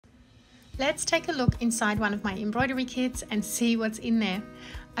Let's take a look inside one of my embroidery kits and see what's in there.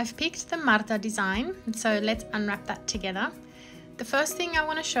 I've picked the Marta design, so let's unwrap that together. The first thing I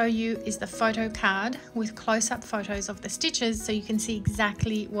want to show you is the photo card with close-up photos of the stitches so you can see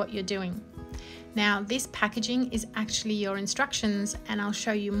exactly what you're doing. Now this packaging is actually your instructions and I'll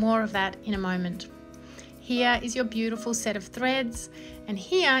show you more of that in a moment. Here is your beautiful set of threads and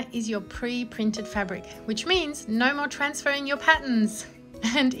here is your pre-printed fabric, which means no more transferring your patterns.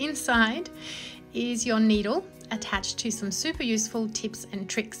 And inside is your needle attached to some super useful tips and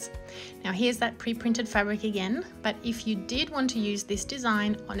tricks. Now here's that pre-printed fabric again, but if you did want to use this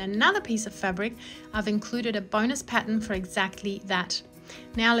design on another piece of fabric, I've included a bonus pattern for exactly that.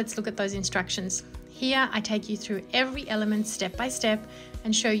 Now let's look at those instructions. Here I take you through every element step by step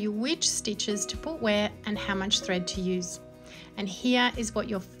and show you which stitches to put where and how much thread to use. And here is what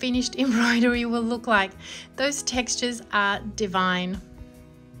your finished embroidery will look like. Those textures are divine.